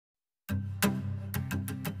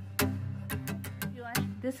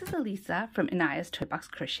This is Elisa from Inaya's Toy Box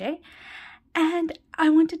Crochet, and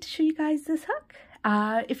I wanted to show you guys this hook.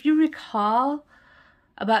 If you recall,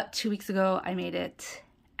 about 2 weeks ago I made it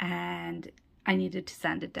and I needed to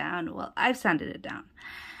sand it down. Well, I've sanded it down.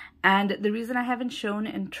 And the reason I haven't shown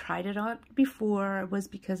and tried it on before was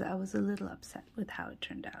because I was a little upset with how it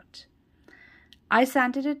turned out. I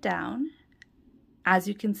sanded it down. As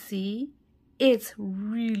you can see, it's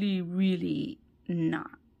really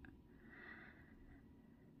not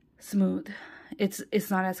smooth.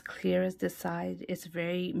 It's not as clear as this side. It's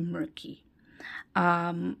very murky.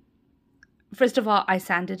 First of all, I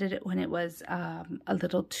sanded it when it was a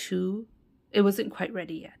little too, it wasn't quite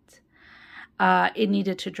ready yet. It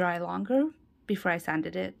needed to dry longer before I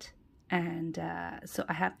sanded it, and so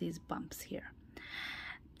I have these bumps here.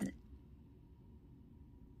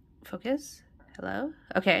 Focus. Hello?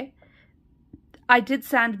 Okay. I did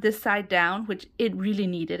sand this side down, which it really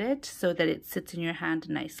needed it so that it sits in your hand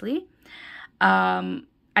nicely.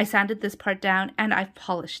 I sanded this part down and I've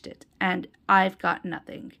polished it and I've got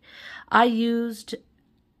nothing. I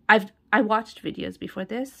watched videos before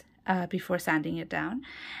this, before sanding it down,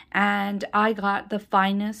 and I got the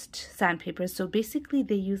finest sandpaper. So basically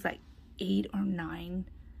they use like 8 or 9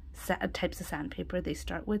 types of sandpaper. They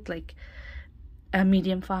start with like a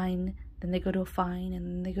medium fine, then they go to a fine, and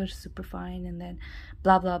then they go to super fine, and then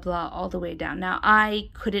blah, blah, blah, all the way down. Now,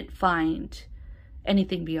 I couldn't find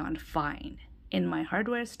anything beyond fine in my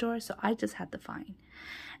hardware store, so I just had the fine.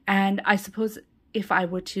 And I suppose if I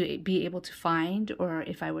were to be able to find, or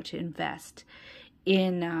if I were to invest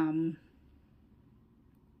in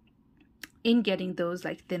getting those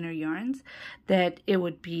like thinner yarns, that it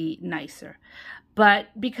would be nicer. But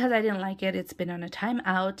because I didn't like it, it's been on a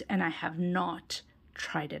timeout, and I have not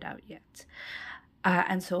tried it out yet.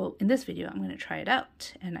 And so in this video, I'm going to try it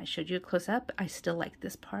out, and I showed you a close-up. I still like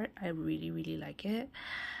this part. I really like it.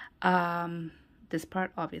 This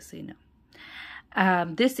part, obviously, no.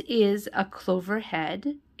 This is a clover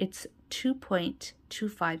head. It's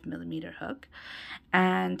 2.25 millimeter hook,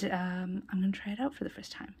 and I'm going to try it out for the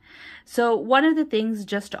first time. So one of the things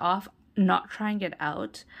just off not trying it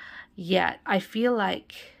out yet, I feel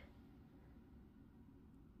like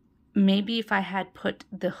maybe if I had put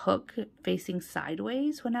the hook facing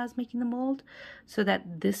sideways when I was making the mold, so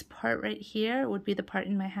that this part right here would be the part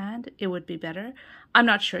in my hand, it would be better. I'm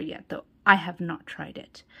not sure yet, though. I have not tried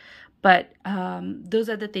it. But those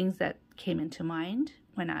are the things that came into mind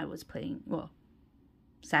when I was playing, well,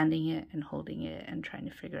 sanding it and holding it and trying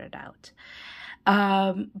to figure it out.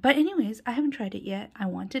 But anyways, I haven't tried it yet. I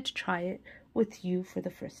wanted to try it with you for the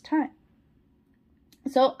first time.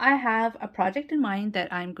 So I have a project in mind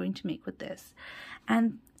that I'm going to make with this,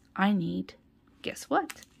 and I need, guess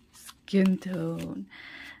what? Skin tone.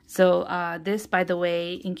 So this, by the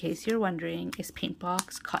way, in case you're wondering, is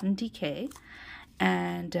Paintbox Cotton DK,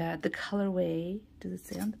 and the colorway, does it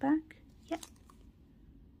say on the back? Yeah.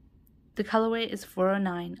 The colorway is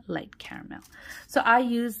 409 Light Caramel. So I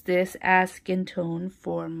use this as skin tone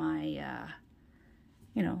for my,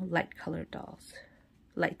 you know, light colored dolls.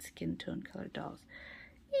 Light skin tone colored dolls.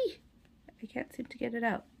 Eee, I can't seem to get it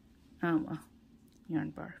out. Oh well,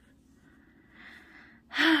 yarn barf.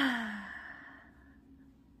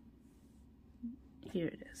 Here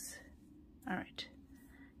it is. All right,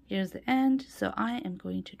 here's the end. So I am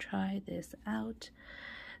going to try this out.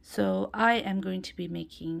 So I am going to be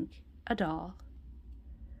making a doll,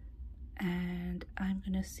 and I'm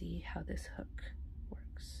gonna see how this hook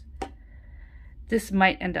works. This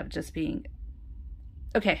might end up just being,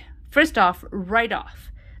 okay, first off, right off,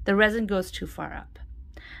 the resin goes too far up.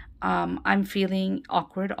 I'm feeling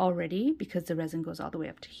awkward already because the resin goes all the way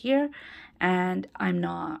up to here, and I'm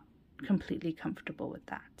not completely comfortable with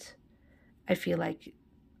that. I feel like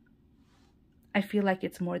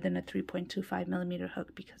it's more than a 3.25 millimeter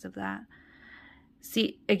hook because of that.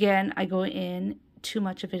 See, again, I go in, too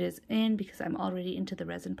much of it is in because I'm already into the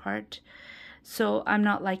resin part. So I'm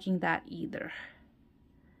not liking that either.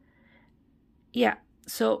 Yeah,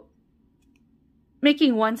 so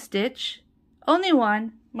making one stitch, only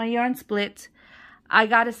one, my yarn split. I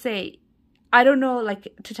gotta say, I don't know, like,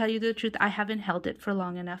 to tell you the truth, I haven't held it for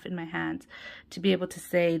long enough in my hands to be able to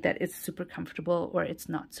say that it's super comfortable or it's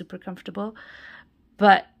not super comfortable.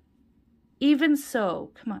 But even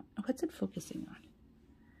so, come on, what's it focusing on?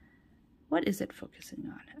 What is it focusing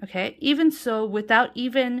on? Okay, even so, without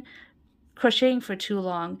even crocheting for too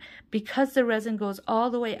long, because the resin goes all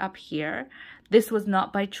the way up here, this was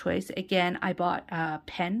not by choice. Again, I bought a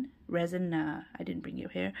pen resin, I didn't bring you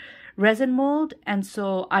here, resin mold, and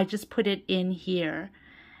so I just put it in here,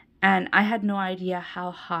 and I had no idea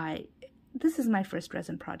how high this is my first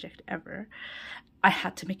resin project ever. I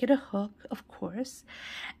had to make it a hook, of course.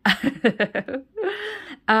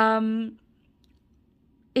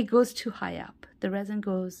 It goes too high up. The resin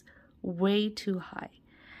goes way too high.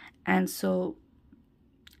 And so,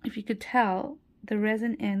 if you could tell, the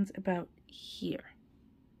resin ends about here.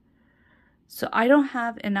 So I don't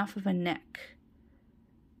have enough of a neck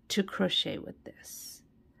to crochet with this.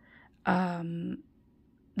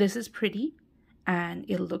 This is pretty, and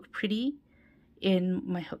it'll look pretty in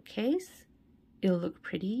my hook case. It'll look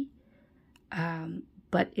pretty,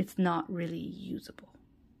 but it's not really usable.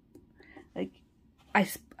 Like,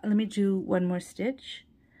 let me do one more stitch.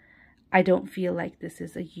 I don't feel like this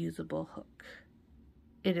is a usable hook.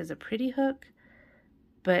 It is a pretty hook,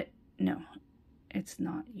 but no, it's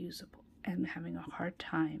not usable. I'm having a hard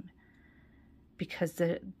time because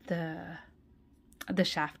the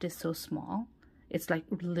shaft is so small. It's like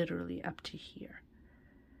literally up to here.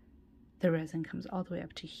 The resin comes all the way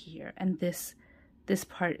up to here, and this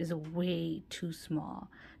part is way too small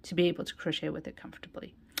to be able to crochet with it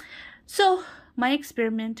comfortably. So my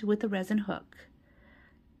experiment with a resin hook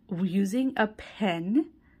using a pen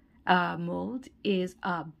mold is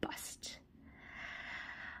a bust.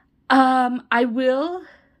 I will,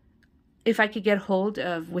 if I could get hold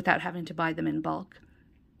of, without having to buy them in bulk,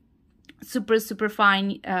 super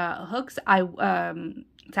fine hooks,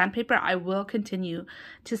 sandpaper, I will continue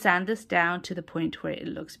to sand this down to the point where it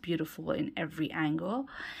looks beautiful in every angle.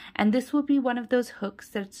 And this will be one of those hooks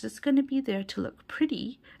that's just going to be there to look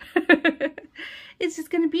pretty. It's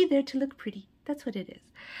just going to be there to look pretty. That's what it is.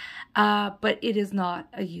 But it is not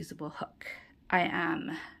a usable hook. I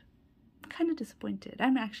am kind of disappointed.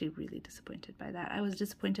 I'm actually really disappointed by that. I was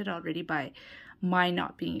disappointed already by my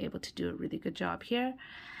not being able to do a really good job here.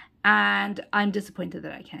 And I'm disappointed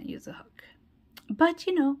that I can't use a hook. But,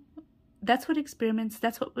 you know, that's what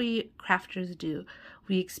we crafters do.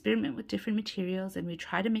 We experiment with different materials and we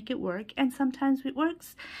try to make it work. And sometimes it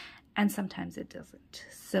works and sometimes it doesn't.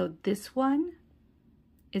 So this one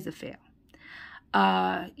is a fail.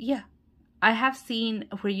 Yeah, I have seen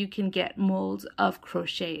where you can get molds of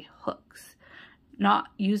crochet hooks, not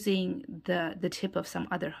using the tip of some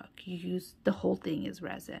other hook. You use the whole thing as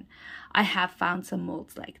resin. I have found some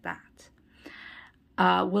molds like that.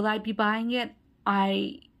 Will I be buying it?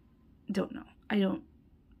 I don't know. I don't,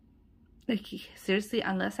 like, seriously,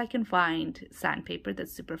 unless I can find sandpaper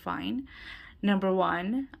that's super fine. Number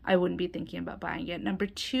one, I wouldn't be thinking about buying it. Number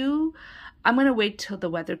two, I'm going to wait till the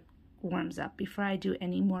weather warms up before I do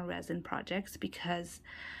any more resin projects because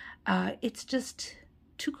it's just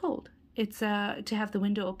too cold. It's to have the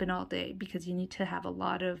window open all day because you need to have a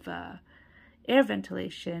lot of air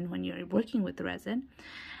ventilation when you're working with the resin.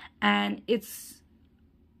 And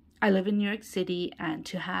I live in New York City, and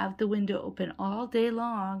to have the window open all day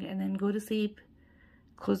long and then go to sleep,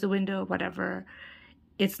 close the window, whatever,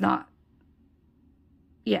 it's not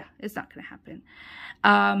going to happen.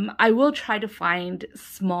 I will try to find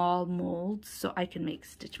small molds so I can make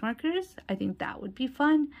stitch markers. I think that would be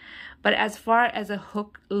fun. But as far as a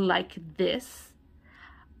hook like this,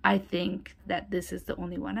 I think that this is the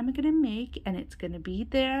only one I'm going to make, and it's going to be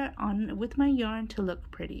there with my yarn to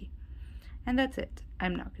look pretty. And that's it.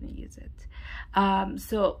 I'm not going to use it.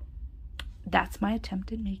 So that's my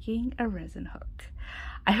attempt at making a resin hook.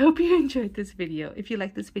 I hope you enjoyed this video. If you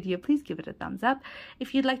like this video, please give it a thumbs up.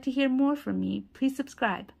 If you'd like to hear more from me, please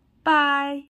subscribe. Bye!